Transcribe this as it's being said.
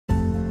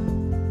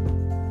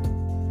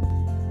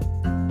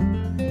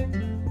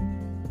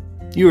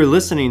You are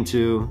listening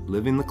to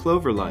Living the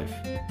Clover Life.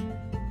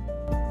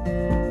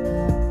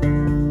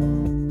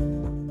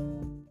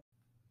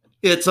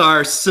 It's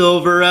our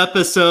silver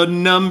episode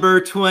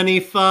number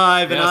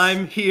 25, and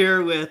I'm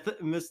here with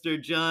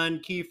Mr.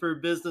 John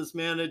Kiefer, business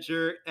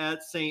manager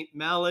at St.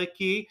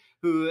 Malachi,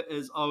 who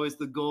is always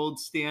the gold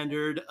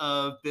standard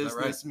of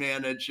business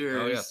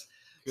managers. Oh, yes.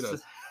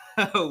 Kudos.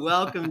 So,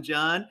 welcome,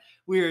 John.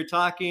 We are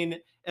talking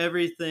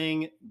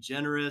everything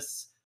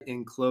generous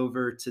in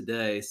Clover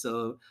today.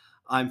 So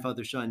I'm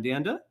Father Sean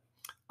Danda.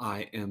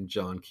 I am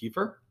John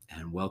Kiefer.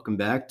 And welcome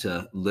back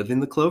to Living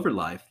the Clover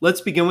Life.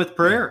 Let's begin with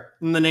prayer.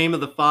 In the name of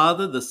the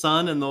Father, the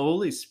Son, and the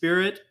Holy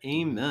Spirit,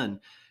 amen.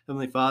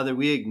 Heavenly Father,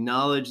 we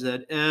acknowledge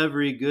that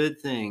every good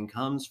thing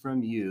comes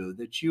from you,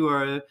 that you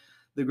are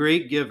the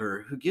great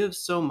giver who gives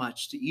so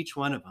much to each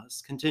one of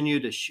us. Continue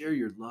to share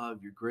your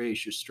love, your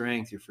grace, your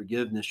strength, your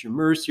forgiveness, your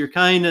mercy, your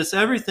kindness,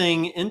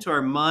 everything into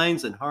our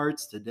minds and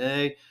hearts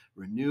today.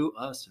 Renew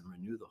us and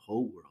renew the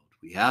whole world.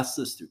 We ask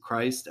this through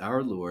Christ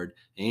our Lord.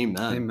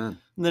 Amen. Amen.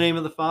 In the name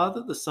of the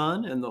Father, the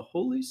Son, and the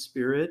Holy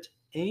Spirit.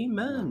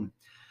 Amen.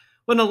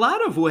 Well, in a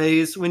lot of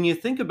ways, when you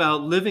think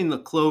about living the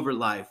Clover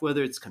life,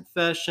 whether it's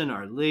confession,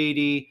 Our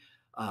Lady,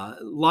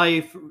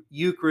 life,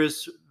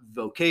 Eucharist,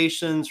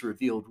 vocations,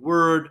 revealed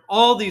word,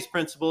 all these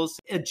principles,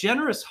 a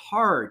generous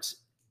heart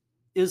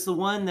is the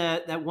one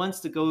that wants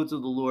to go to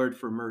the Lord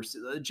for mercy.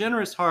 A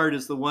generous heart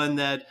is the one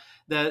that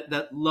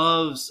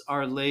loves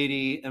Our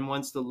Lady and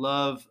wants to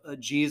love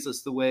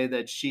Jesus the way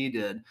that she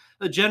did.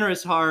 A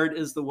generous heart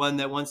is the one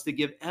that wants to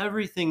give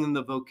everything in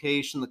the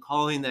vocation, the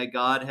calling that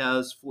God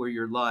has for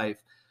your life.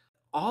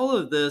 All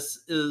of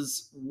this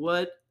is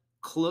what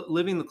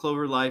living the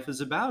Clover life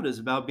is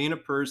about being a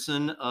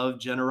person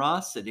of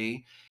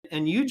generosity.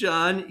 And you,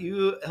 John,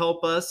 you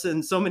help us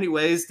in so many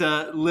ways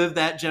to live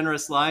that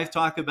generous life,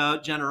 talk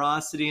about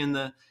generosity in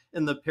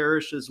the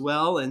parish as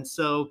well. And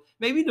so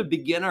maybe to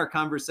begin our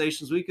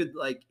conversations, we could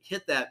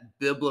hit that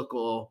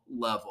biblical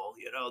level,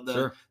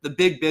 the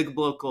big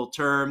biblical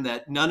term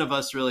that none of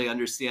us really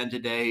understand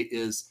today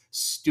is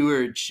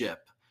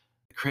stewardship.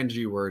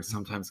 Cringy word.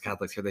 Sometimes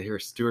Catholics hear, they hear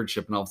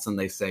stewardship and all of a sudden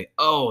they say,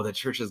 oh, the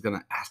church is going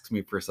to ask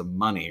me for some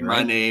money,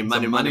 right?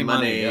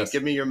 Money. Yes.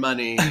 Give me your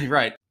money.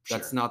 Right. Sure.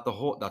 That's not the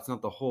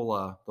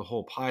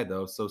whole pie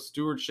though. So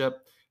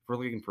stewardship, if we're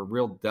looking for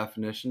real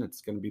definition,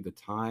 it's going to be the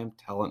time,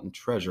 talent, and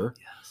treasure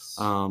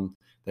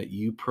that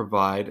you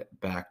provide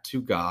back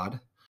to God.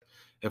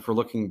 If we're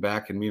looking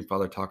back, and me and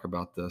Father talk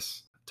about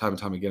this time and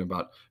time again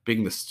about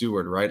being the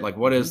steward, right? Like,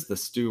 what is the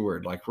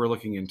steward? Like, we're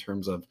looking in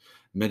terms of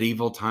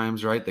medieval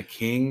times, right? The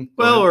king.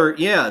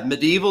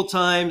 Medieval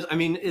times. I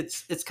mean,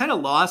 it's kind of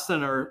lost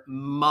in our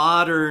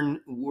modern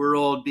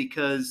world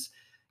because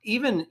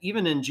even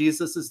in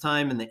Jesus's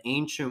time in the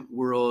ancient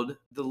world,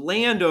 the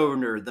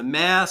landowner, the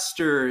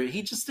master,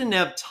 he just didn't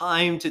have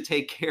time to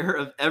take care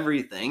of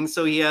everything.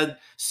 So he had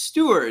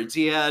stewards,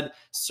 he had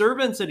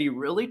servants that he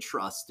really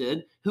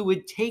trusted who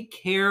would take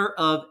care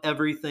of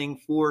everything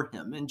for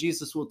him. And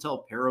Jesus will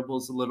tell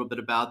parables a little bit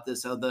about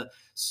this, how the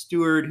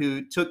steward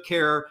who took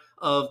care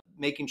of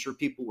making sure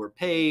people were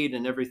paid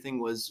and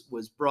everything was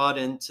brought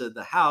into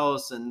the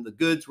house and the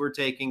goods were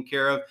taken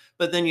care of.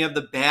 But then you have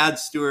the bad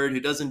steward who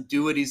doesn't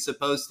do what he's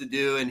supposed to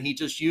do, and he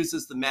just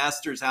uses the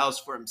master's house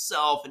for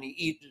himself, and he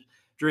eats,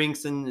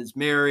 drinks, and is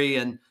merry,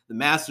 and the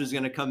master's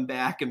going to come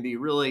back and be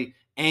really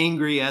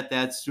angry at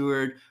that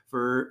steward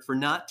for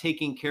not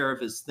taking care of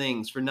his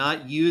things, for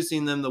not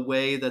using them the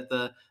way that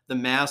the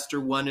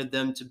master wanted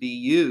them to be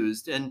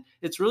used. And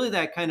it's really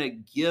that kind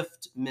of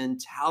gift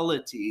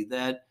mentality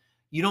that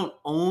you don't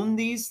own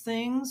these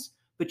things,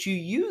 but you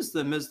use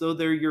them as though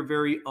they're your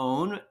very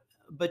own,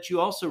 but you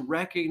also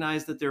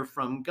recognize that they're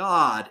from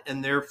God,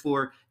 and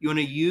therefore you want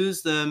to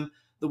use them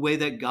the way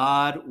that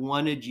God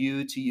wanted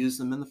you to use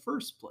them in the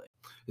first place.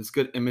 It's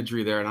good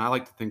imagery there. And I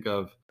like to think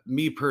of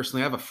me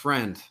personally. I have a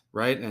friend,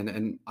 right?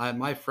 And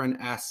my friend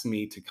asks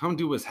me to come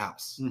to his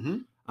house.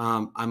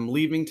 Mm-hmm. I'm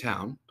leaving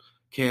town.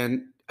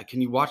 Can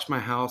you watch my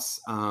house?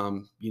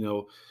 I've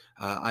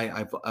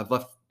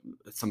left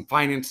some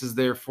finances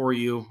there for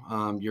you.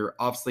 You're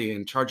obviously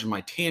in charge of my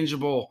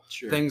tangible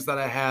things that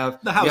I have.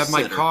 The house you have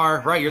my sitter.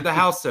 car, right? You're the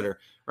house sitter,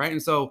 right?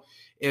 And so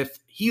if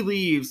he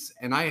leaves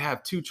and I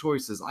have two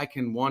choices, I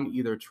can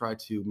either try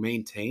to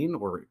maintain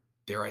or,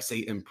 dare I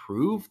say,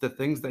 improve the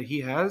things that he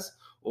has,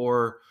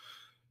 or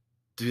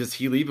does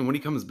he leave and when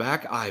he comes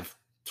back, I've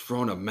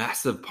thrown a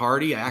massive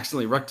party. I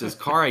accidentally wrecked his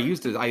car. I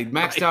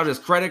maxed out his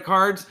credit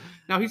cards.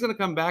 Now he's going to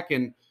come back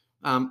and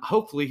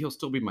hopefully he'll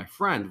still be my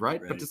friend,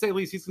 right? But to say the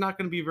least, he's not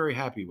going to be very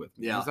happy with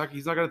me. Yeah.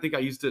 He's not going to think I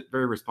used it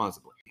very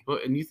responsibly.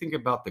 And you think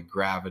about the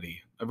gravity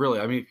of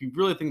if you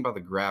really think about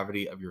the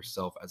gravity of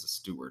yourself as a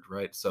steward,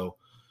 right? So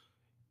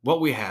what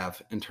we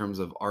have in terms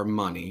of our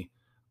money,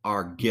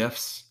 our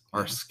gifts,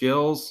 our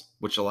skills,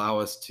 which allow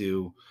us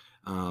to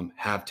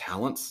have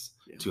talents,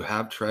 to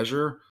have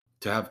treasure,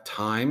 to have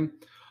time.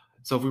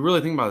 So if we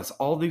really think about this,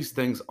 all these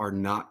things are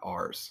not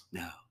ours.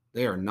 No.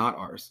 They are not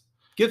ours.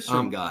 Gifts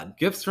from God.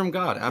 Gifts from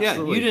God. Yeah, you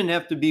Absolutely. didn't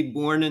have to be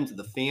born into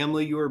the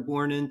family you were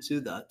born into,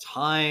 the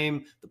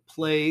time, the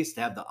place,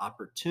 to have the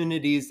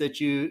opportunities that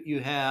you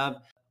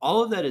have.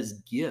 All of that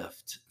is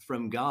gift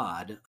from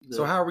God.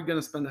 So how are we going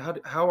to spend?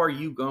 How are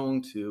you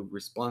going to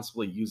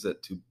responsibly use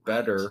it to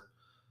better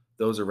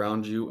those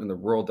around you in the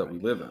world that we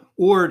live in?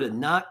 Or to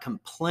not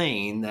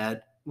complain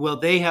that, well,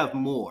 they have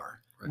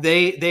more.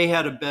 Right. They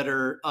had a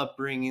better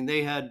upbringing.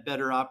 They had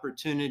better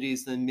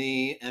opportunities than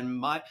me.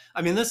 And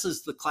I mean, this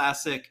is the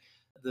classic.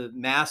 The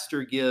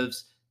master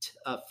gives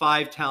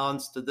 5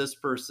 talents to this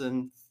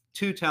person,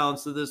 2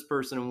 talents to this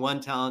person, and 1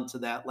 talent to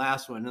that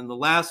last one. And the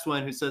last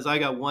one who says, I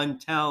got 1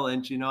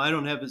 talent, I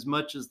don't have as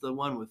much as the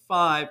one with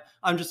 5.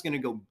 I'm just going to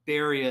go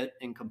bury it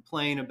and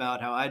complain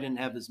about how I didn't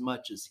have as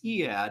much as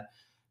he had.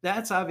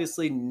 That's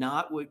obviously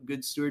not what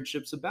good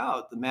stewardship's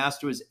about. The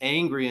master was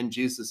angry in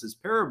Jesus's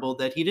parable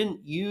that he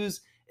didn't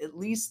use at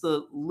least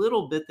the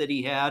little bit that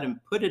he had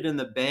and put it in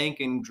the bank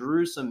and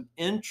drew some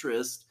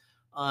interest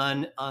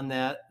on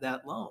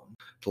that loan.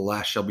 The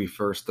last shall be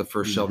first, the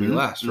first shall be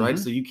last, right?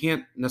 So you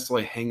can't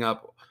necessarily hang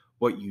up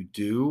what you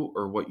do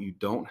or what you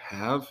don't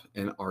have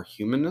in our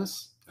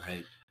humanness.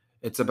 Right.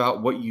 It's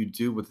about what you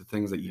do with the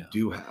things that you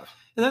do have.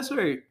 And that's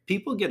where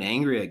people get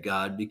angry at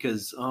God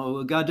because,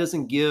 God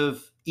doesn't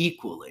give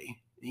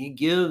equally. He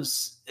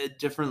gives at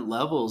different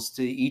levels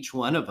to each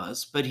one of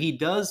us, but he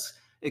does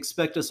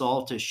expect us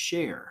all to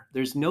share.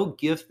 There's no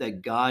gift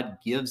that God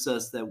gives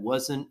us that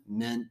wasn't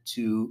meant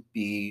to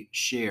be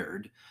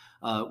shared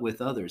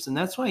with others. And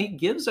that's why he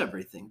gives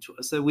everything to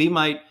us, that we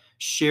might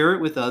share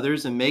it with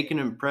others and make an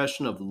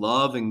impression of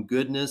love and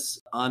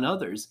goodness on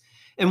others.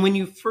 And when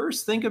you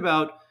first think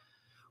about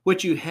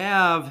what you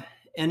have,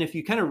 and if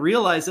you kind of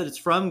realize that it's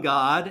from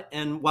God,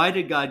 and why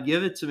did God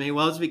give it to me?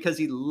 Well, it's because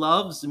he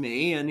loves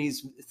me and he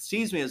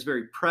sees me as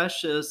very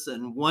precious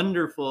and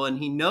wonderful. And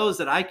he knows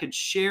that I could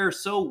share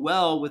so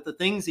well with the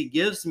things he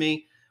gives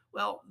me.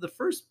 Well, the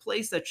first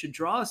place that should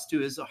draw us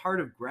to is a heart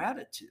of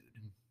gratitude.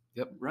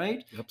 Yep.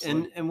 Right.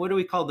 Absolutely. And what do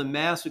we call the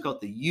Mass? We call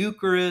it the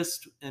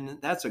Eucharist. And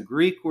that's a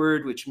Greek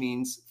word, which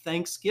means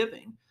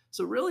thanksgiving.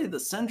 So really the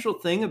central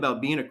thing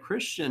about being a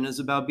Christian is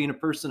about being a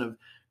person of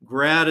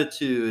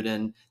gratitude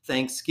and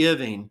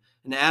thanksgiving,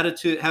 an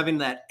attitude, having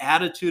that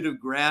attitude of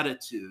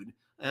gratitude,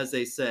 as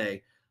they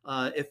say.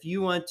 If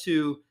you want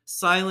to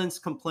silence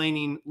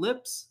complaining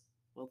lips,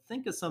 well,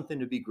 think of something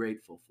to be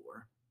grateful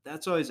for.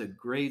 That's always a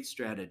great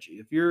strategy.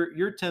 If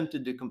you're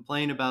tempted to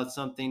complain about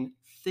something,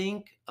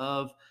 think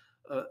of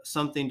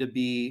something to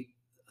be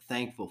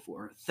thankful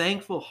for.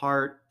 Thankful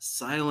heart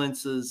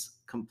silences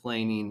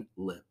complaining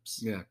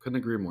lips. Yeah, couldn't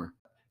agree more.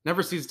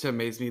 Never ceases to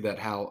amaze me that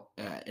how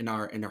in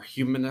our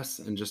humanness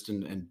and just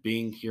in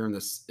being here in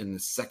this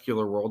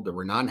secular world that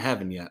we're not in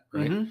heaven yet,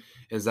 right?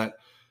 Is that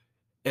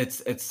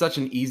it's such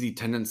an easy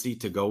tendency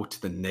to go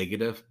to the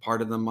negative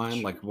part of the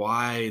mind, like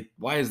why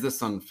is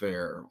this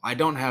unfair? I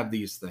don't have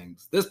these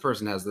things. This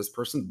person has this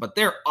person, but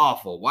they're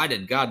awful. Why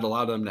did God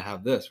allow them to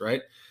have this,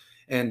 right?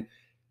 And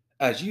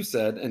as you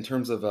said, in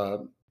terms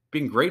of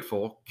being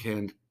grateful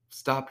can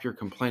stop your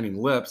complaining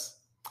lips,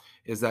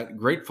 is that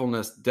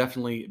gratefulness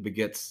definitely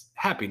begets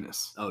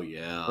happiness. Oh,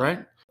 yeah.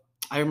 Right?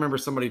 I remember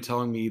somebody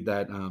telling me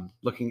that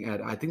looking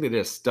at, I think they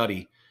did a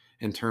study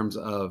in terms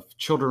of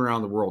children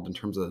around the world, in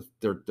terms of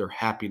their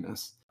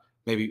happiness.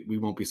 Maybe we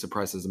won't be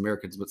surprised as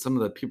Americans, but some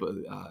of the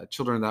people,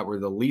 children that were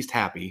the least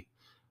happy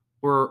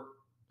were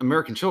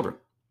American children.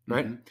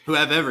 Right? Who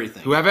have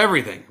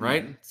everything.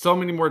 Right? So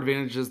many more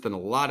advantages than a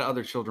lot of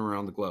other children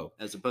around the globe.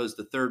 As opposed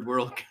to third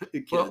world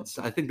kids. Well,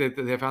 I think that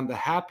they found the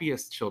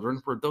happiest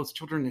children were those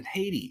children in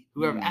Haiti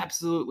who have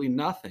absolutely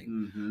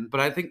nothing.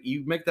 But I think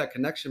you make that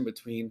connection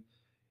between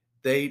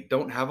they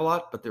don't have a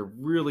lot, but they're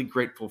really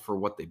grateful for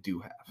what they do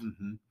have.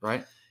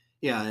 Right?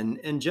 Yeah.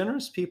 And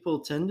generous people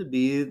tend to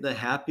be the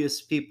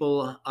happiest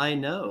people I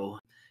know.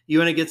 You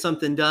want to get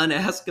something done,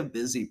 ask a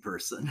busy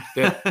person.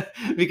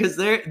 Because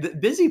the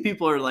busy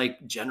people are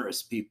like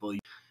generous people.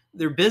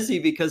 They're busy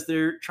because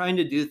they're trying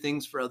to do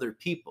things for other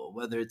people,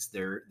 whether it's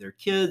their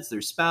kids,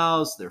 their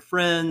spouse, their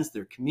friends,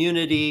 their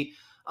community.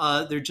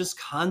 They're just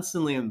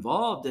constantly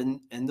involved. And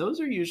those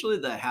are usually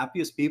the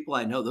happiest people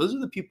I know. Those are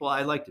the people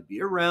I like to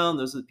be around.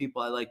 Those are the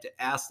people I like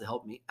to ask to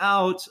help me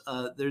out.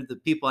 They're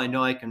the people I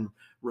know I can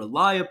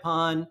rely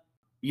upon.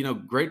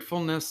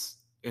 Gratefulness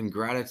and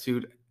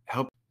gratitude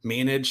help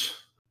manage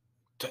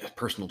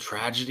personal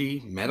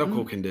tragedy,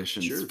 medical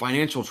conditions,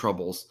 financial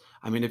troubles.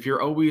 I mean, if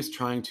you're always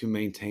trying to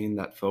maintain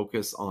that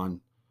focus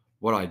on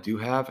what I do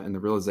have and the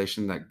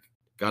realization that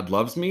God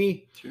loves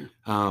me,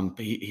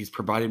 he's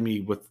provided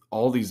me with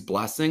all these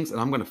blessings, and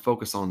I'm going to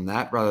focus on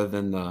that rather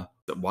than the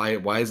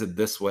why is it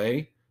this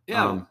way?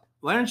 Yeah.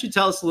 Why don't you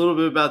tell us a little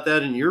bit about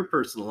that in your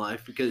personal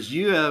life? Because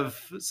you have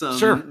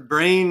some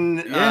brain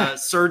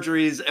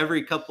surgeries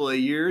every couple of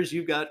years.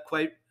 You've got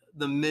quite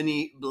the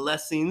many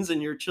blessings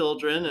in your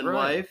children and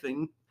wife.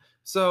 And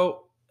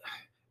so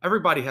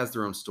everybody has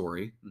their own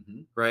story,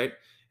 right?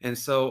 And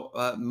so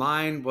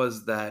mine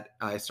was that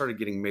I started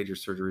getting major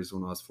surgeries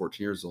when I was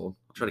 14 years old.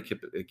 I'll try to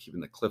keep it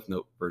in the Cliff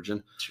Note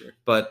version. Sure.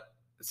 But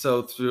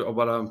So through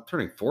what I'm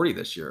turning 40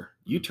 this year.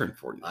 You turned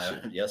 40 this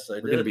year. Yes, I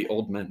We're going to did. be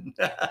old men.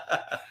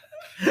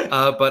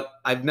 But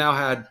I've now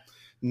had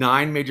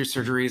 9 major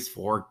surgeries,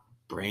 4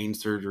 brain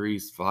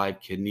surgeries, 5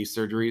 kidney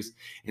surgeries.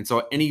 And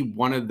so any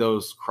one of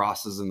those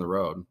crosses in the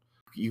road,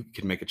 you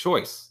can make a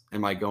choice.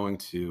 Am I going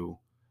to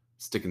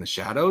stick in the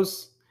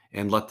shadows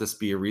and let this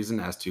be a reason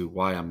as to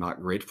why I'm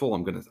not grateful?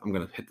 I'm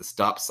gonna hit the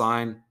stop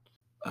sign.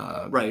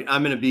 Right.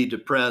 I'm going to be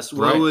depressed.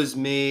 Right, Woe is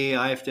me.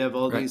 I have to have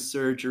all right, these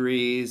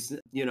surgeries.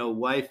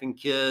 Wife and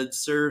kids,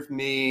 serve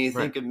me,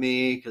 right, think of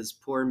me, because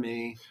poor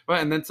me.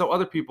 right. And then so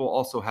other people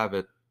also have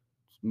it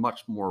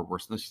much more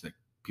worse than this. Like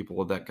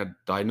people that got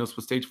diagnosed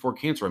with stage 4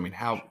 cancer. I mean,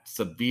 how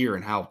severe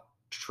and how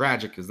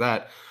tragic is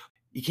that?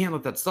 You can't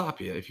let that stop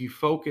you. If you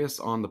focus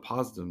on the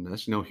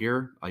positiveness,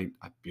 here I have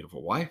a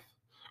beautiful wife.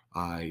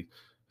 I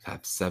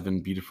have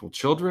 7 beautiful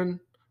children,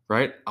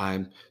 right?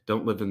 I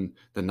don't live in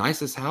the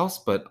nicest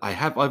house, but I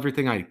have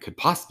everything I could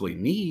possibly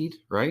need,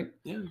 right?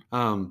 Yeah.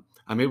 I'm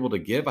able to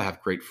give. I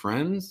have great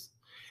friends.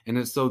 And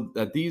it's so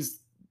that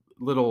these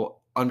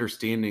little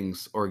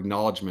understandings or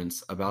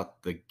acknowledgments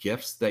about the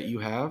gifts that you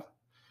have,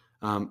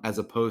 as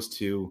opposed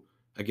to,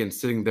 again,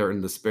 sitting there in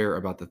despair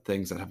about the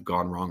things that have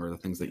gone wrong or the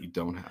things that you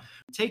don't have.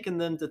 Taking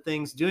them to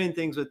things, doing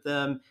things with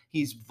them.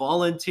 He's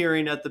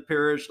volunteering at the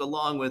parish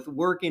along with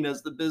working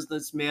as the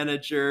business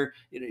manager.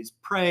 He's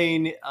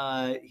praying.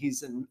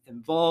 He's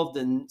involved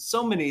in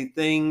so many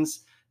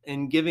things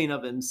and giving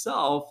of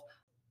himself.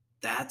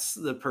 That's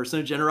the person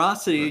of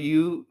generosity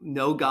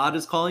Right. God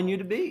is calling you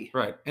to be.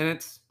 Right.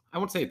 And I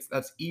won't say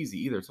that's easy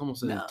either. It's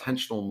almost an No,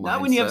 intentional not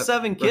when you have mindset.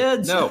 7 Right.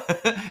 kids. No.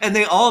 And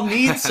they all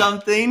need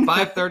something.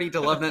 5:30 to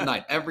 11 at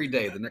night every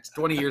day, the next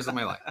 20 years of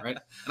my life. Right.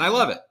 And I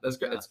love it. That's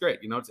great. Yeah. It's great.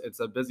 It's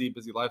a busy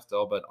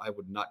lifestyle, but I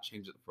would not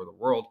change it for the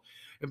world.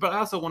 But I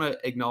also want to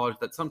acknowledge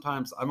that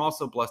sometimes I'm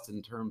also blessed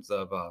in terms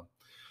of,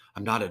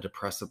 I'm not a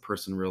depressive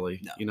person,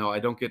 really. No. I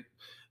don't get,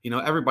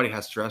 everybody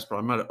has stress, but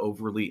I'm not an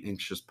overly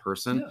anxious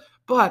person. Yeah.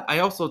 But I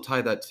also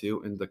tie that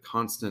to in the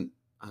constant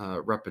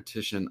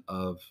repetition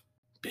of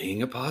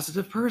being a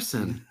positive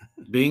person,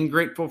 being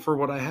grateful for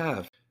what I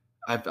have.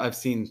 I've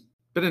been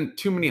in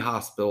too many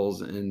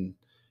hospitals, and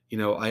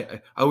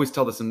I always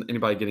tell this, in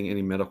anybody getting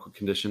any medical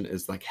condition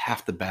is like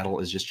half the battle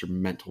is just your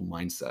mental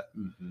mindset.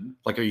 Mhm.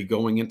 Like, are you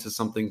going into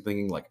something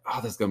thinking like, oh,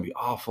 this is going to be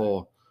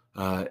awful?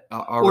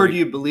 Or do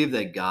you believe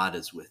that God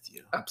is with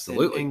you?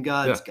 Absolutely. And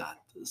Yeah. God's got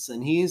this,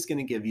 and He's going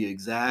to give you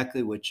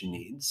exactly what you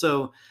need.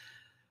 So,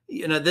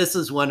 this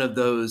is one of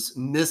those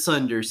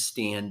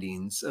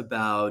misunderstandings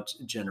about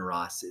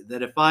generosity,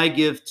 that if I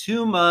give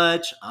too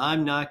much,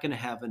 I'm not going to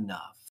have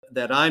enough,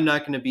 that I'm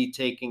not going to be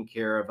taken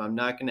care of, I'm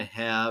not going to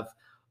have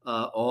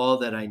all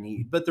that I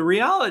need. But the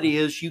reality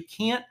is, you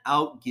can't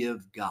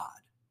outgive God.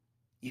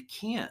 You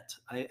can't.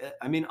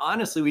 I mean,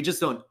 honestly, we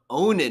just don't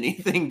own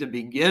anything to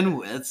begin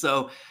with.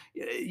 So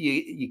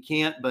you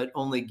can't but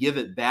only give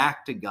it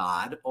back to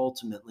God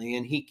ultimately.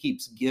 And He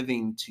keeps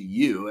giving to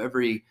you.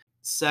 Every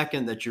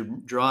second that you're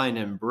drawing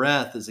in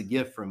breath is a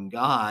gift from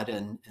God.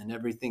 And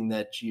everything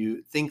that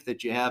you think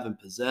that you have and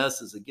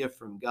possess is a gift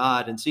from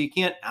God. And so you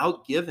can't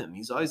outgive Him.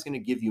 He's always going to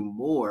give you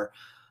more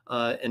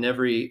in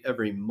every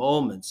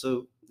moment.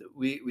 So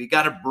we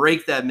got to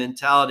break that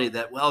mentality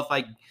that, well,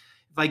 if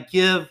I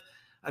give,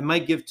 I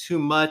might give too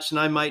much and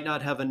I might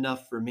not have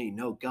enough for me.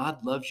 No,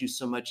 God loves you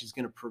so much, He's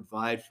going to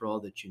provide for all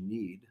that you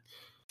need.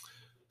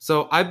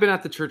 So I've been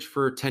at the church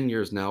for 10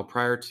 years now.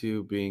 Prior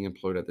to being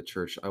employed at the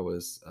church, I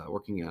was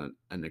working at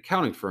an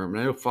accounting firm,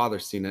 and I know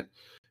Father's seen it,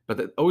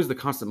 but always the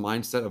constant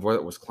mindset of whether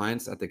it was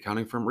clients at the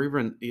accounting firm or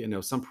even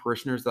some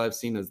parishioners that I've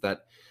seen is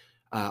that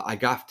I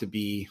got to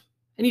be,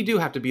 and you do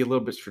have to be a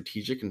little bit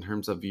strategic in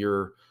terms of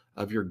your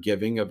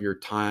giving, of your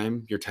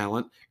time, your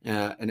talent,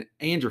 and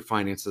your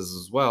finances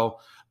as well.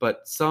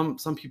 But some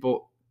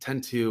people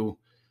tend to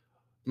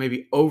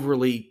maybe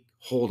overly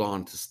hold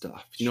on to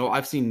stuff.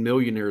 I've seen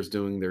millionaires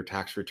doing their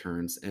tax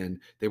returns, and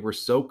they were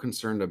so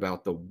concerned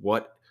about the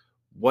what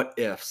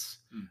ifs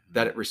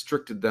that it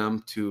restricted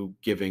them to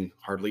giving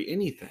hardly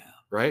anything,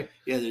 right?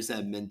 Yeah, there's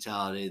that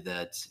mentality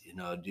that,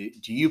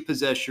 do you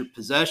possess your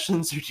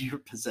possessions, or do your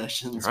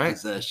possessions Right.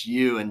 possess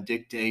you and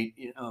dictate,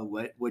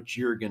 what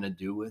you're going to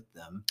do with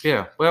them?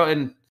 Yeah. Well,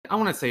 and I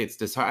want to say it's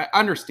this. I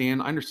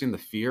understand the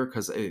fear,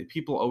 because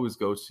people always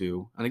go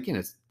to, and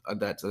again,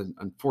 that's an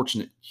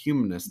unfortunate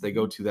humanness. They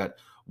go to that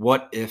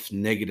what if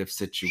negative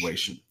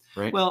situation,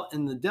 right? Well,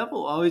 and the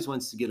devil always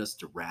wants to get us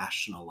to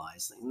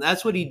rationalize things.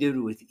 That's what he did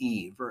with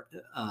Eve.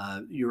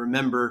 You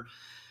remember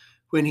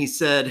when he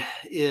said,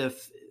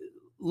 "If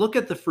look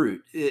at the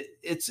fruit,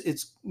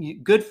 it's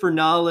good for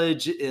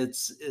knowledge.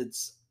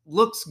 It's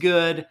looks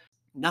good.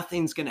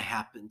 Nothing's going to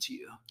happen to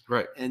you."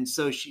 Right. And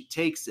so she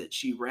takes it.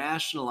 She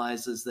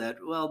rationalizes that,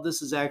 well,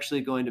 this is actually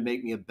going to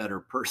make me a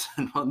better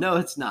person. Well, no,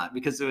 it's not,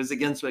 because it was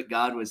against what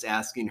God was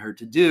asking her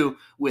to do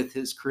with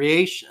His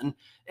creation.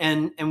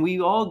 And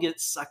we all get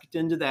sucked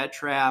into that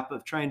trap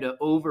of trying to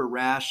over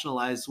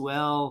rationalize,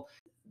 well,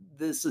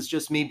 this is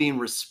just me being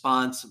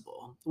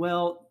responsible.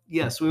 Well,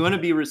 yes, we want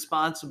to be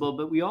responsible,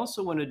 but we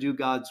also want to do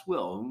God's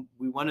will.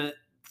 We want to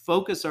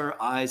focus our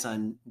eyes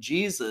on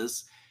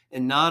Jesus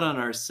and not on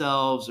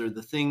ourselves or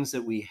the things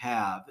that we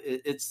have.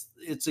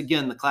 It's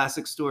again the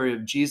classic story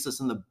of Jesus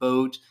in the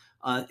boat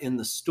in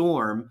the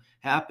storm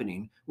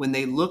happening. When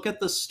they look at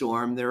the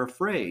storm, they're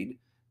afraid.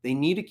 They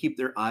need to keep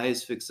their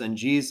eyes fixed on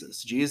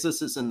Jesus.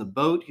 Jesus is in the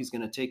boat. He's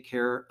going to take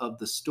care of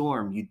the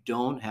storm. You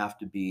don't have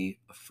to be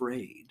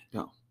afraid.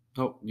 No,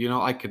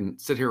 no, I can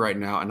sit here right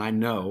now and I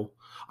know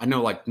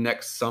like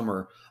next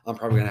summer, I'm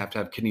probably going to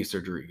have kidney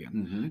surgery again.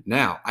 Mm-hmm.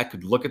 Now I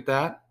could look at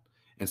that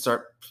and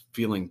start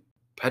feeling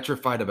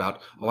petrified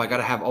about, I got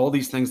to have all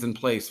these things in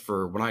place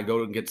for when I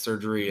go and get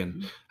surgery,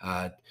 and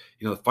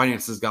the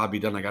finances got to be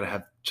done. I got to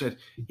have,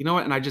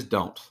 what? And I just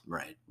don't.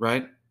 Right. I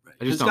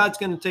just Because don't. God's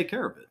going to take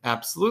care of it.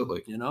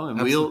 Absolutely. And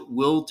Absolutely.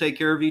 we'll take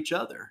care of each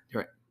other.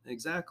 Right.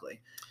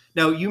 Exactly.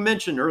 Now, you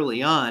mentioned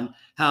early on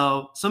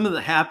how some of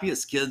the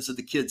happiest kids are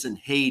the kids in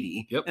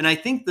Haiti. Yep. And I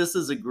think this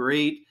is a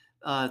great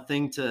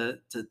thing to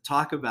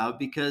talk about,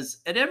 because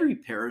at every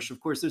parish, of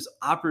course, there's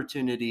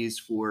opportunities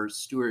for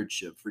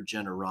stewardship, for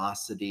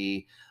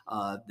generosity.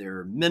 There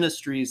are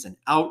ministries and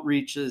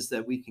outreaches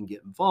that we can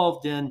get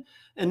involved in.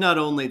 And not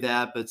only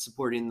that, but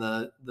supporting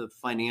the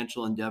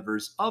financial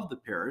endeavors of the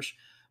parish.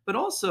 But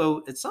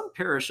also at some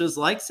parishes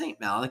like St.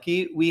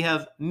 Malachy, we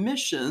have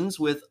missions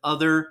with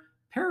other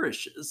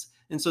parishes.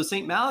 And so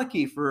St.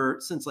 Malachy,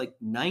 since like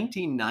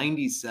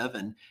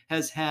 1997,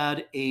 has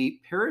had a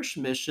parish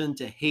mission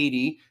to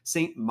Haiti,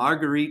 St.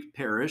 Marguerite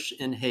Parish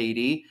in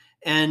Haiti,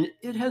 and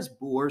it has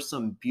bore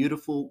some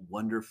beautiful,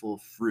 wonderful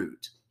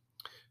fruit.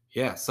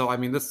 Yeah. So, I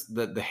mean,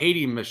 the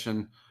Haiti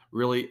mission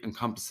really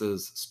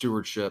encompasses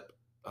stewardship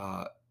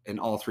in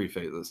all three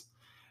phases.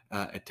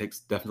 It takes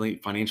definitely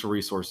financial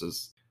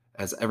resources.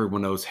 As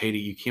everyone knows, Haiti,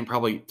 you can't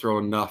probably throw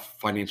enough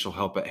financial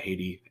help at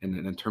Haiti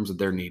in terms of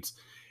their needs.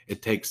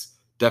 It takes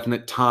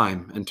definite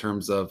time in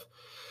terms of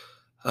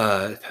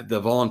the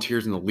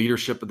volunteers and the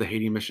leadership of the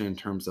Haiti mission, in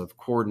terms of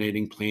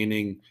coordinating,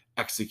 planning,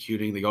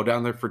 executing. They go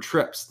down there for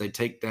trips. They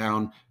take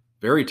down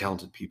very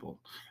talented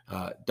people,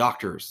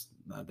 doctors.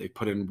 They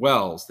put in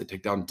wells. They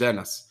take down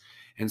dentists.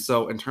 And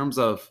so in terms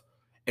of,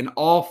 and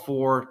all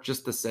for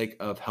just the sake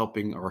of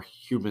helping our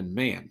human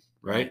man,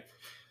 right?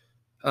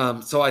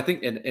 So I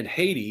think in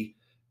Haiti,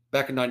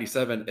 back in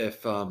 97,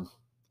 if and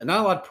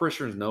not a lot of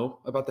parishioners know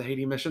about the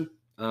Haiti mission.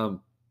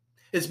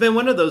 It's been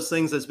one of those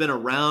things that's been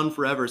around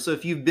forever. So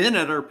if you've been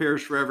at our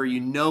parish forever,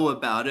 you know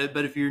about it.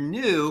 But if you're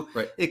new,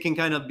 it can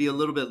kind of be a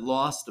little bit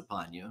lost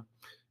upon you.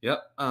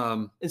 Yep.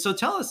 And so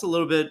tell us a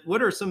little bit,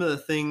 what are some of the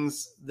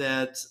things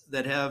that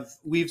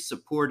we've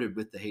supported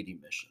with the Haiti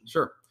mission?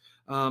 Sure.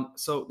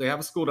 So they have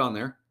a school down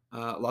there,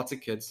 lots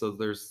of kids. So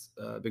there's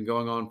been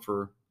going on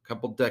for a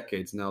couple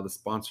decades now, the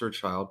Sponsor a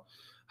Child.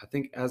 I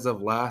think as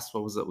of last,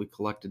 what was it? We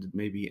collected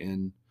maybe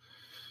in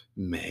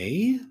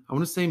May. I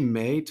want to say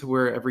May, to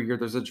where every year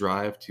there's a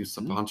drive to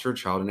sponsor a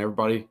child, and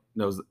everybody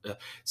knows.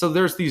 So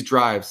there's these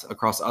drives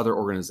across other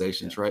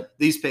organizations, right?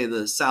 These pay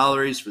the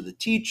salaries for the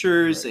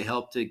teachers. Right. They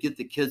help to get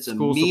the kids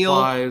School a meal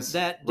supplies,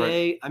 that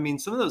day. Right. I mean,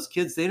 some of those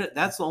kids,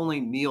 that's the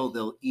only meal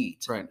they'll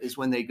eat, right, is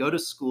when they go to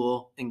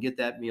school and get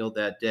that meal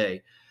that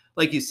day.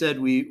 Like you said,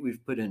 we've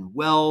put in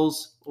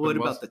wells. What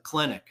about the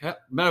clinic? Yeah,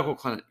 medical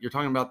clinic. You're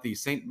talking about the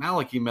St.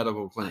 Malachy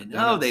Medical Clinic. I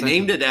know, they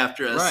named it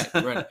after us.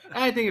 Right. And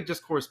I think it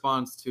just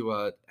corresponds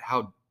to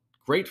how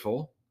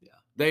grateful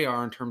they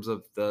are in terms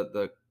of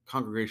the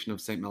congregation of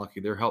St.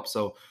 Malachy, their help.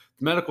 So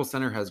the medical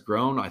center has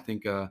grown. I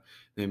think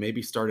they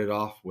maybe started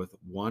off with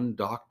one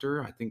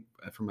doctor. I think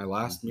from my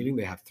last meeting,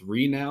 they have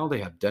 3 now.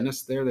 They have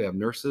dentists there. They have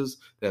nurses.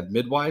 They have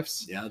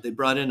midwives. Yeah, they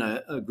brought in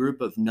a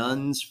group of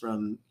nuns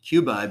from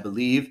Cuba, I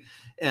believe,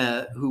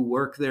 who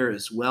work there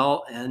as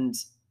well. And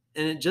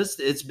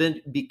it's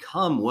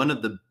become one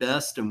of the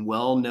best and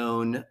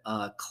well-known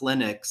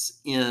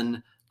clinics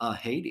in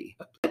Haiti.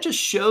 It just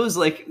shows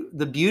like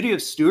the beauty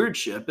of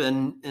stewardship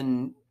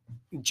and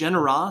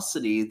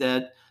generosity,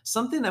 that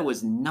something that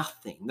was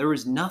nothing. There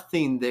was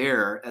nothing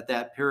there at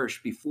that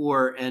parish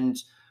before, and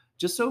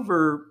just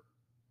over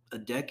a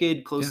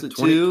decade, close to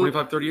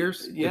 25, 30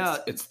 years. Yeah.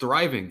 It's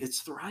thriving.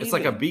 It's thriving. It's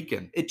like a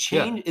beacon.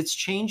 It's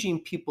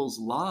changing people's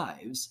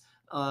lives.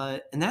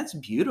 And that's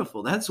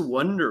beautiful. That's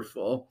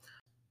wonderful.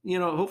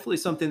 Hopefully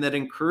something that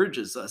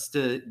encourages us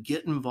to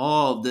get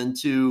involved and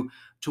to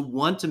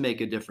want to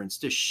make a difference,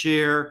 to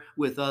share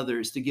with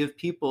others, to give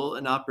people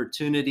an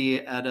opportunity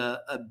at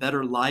a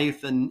better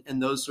life and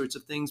those sorts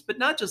of things. But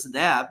not just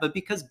that, but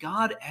because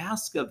God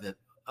asks of it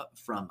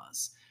from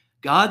us.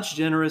 God's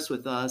generous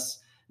with us,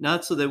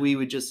 not so that we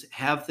would just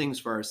have things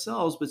for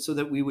ourselves, but so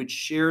that we would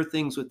share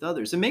things with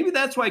others. And maybe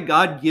that's why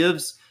God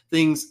gives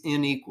things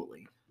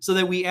unequally, so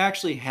that we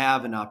actually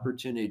have an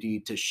opportunity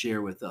to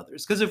share with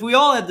others. Because if we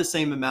all had the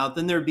same amount,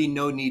 then there'd be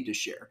no need to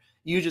share.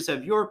 You just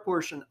have your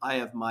portion, I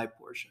have my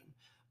portion.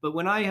 But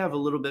when I have a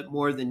little bit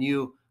more than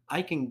you,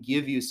 I can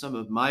give you some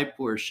of my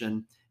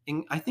portion.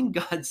 And I think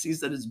God sees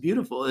that as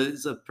beautiful,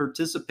 as a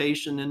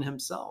participation in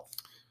himself.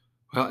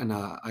 Well, and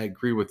I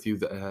agree with you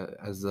that,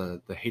 as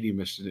the Haiti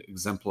mission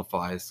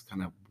exemplifies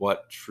kind of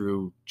what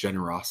true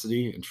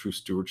generosity and true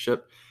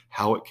stewardship,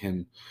 how it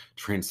can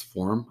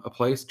transform a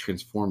place,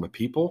 transform a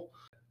people.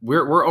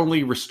 We're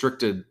only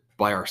restricted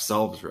by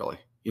ourselves, really.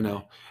 You Right.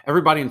 know,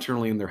 everybody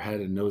internally in their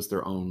head and knows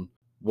their own.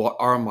 What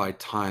are my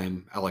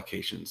time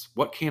allocations?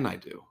 What can I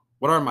do?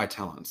 What are my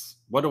talents?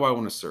 What do I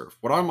want to serve?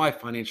 What are my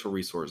financial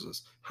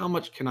resources? How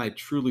much can I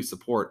truly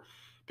support?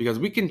 Because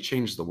we can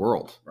change the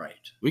world.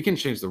 Right. We can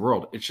change the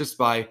world. It's just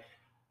by,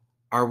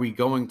 are we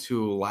going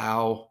to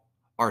allow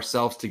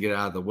ourselves to get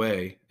out of the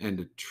way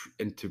and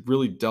to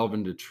really delve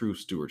into true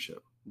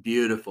stewardship?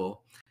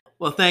 Beautiful.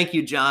 Well, thank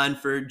you, John,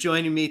 for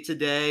joining me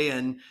today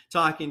and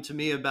talking to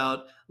me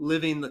about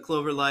living the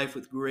Clover life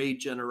with great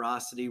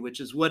generosity, which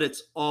is what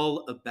it's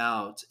all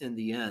about in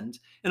the end.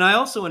 And I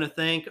also want to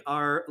thank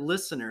our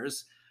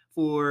listeners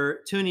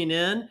for tuning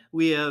in.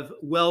 We have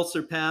well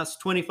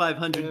surpassed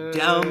 2,500 Yay.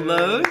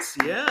 downloads.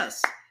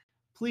 Yes.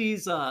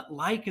 Please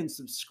like and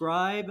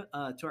subscribe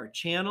to our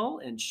channel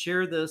and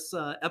share this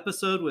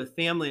episode with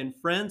family and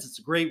friends. It's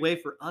a great way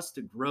for us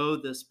to grow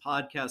this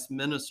podcast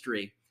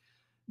ministry.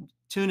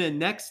 Tune in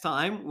next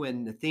time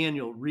when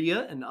Nathaniel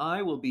Rhea and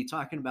I will be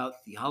talking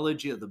about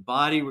theology of the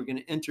body. We're going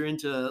to enter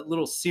into a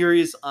little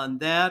series on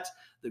that,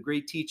 the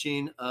great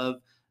teaching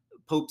of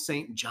Pope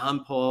St.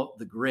 John Paul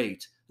the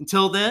Great.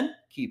 Until then,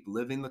 keep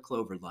living the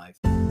Clover life.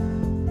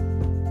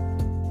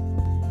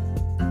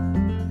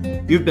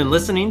 You've been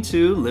listening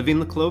to Living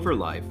the Clover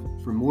Life.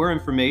 For more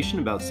information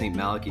about St.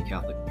 Malachy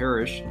Catholic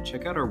Parish,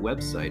 check out our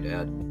website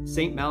at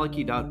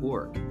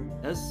stmalachy.org.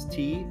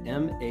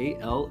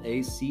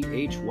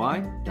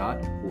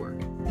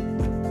 stmalachy.org.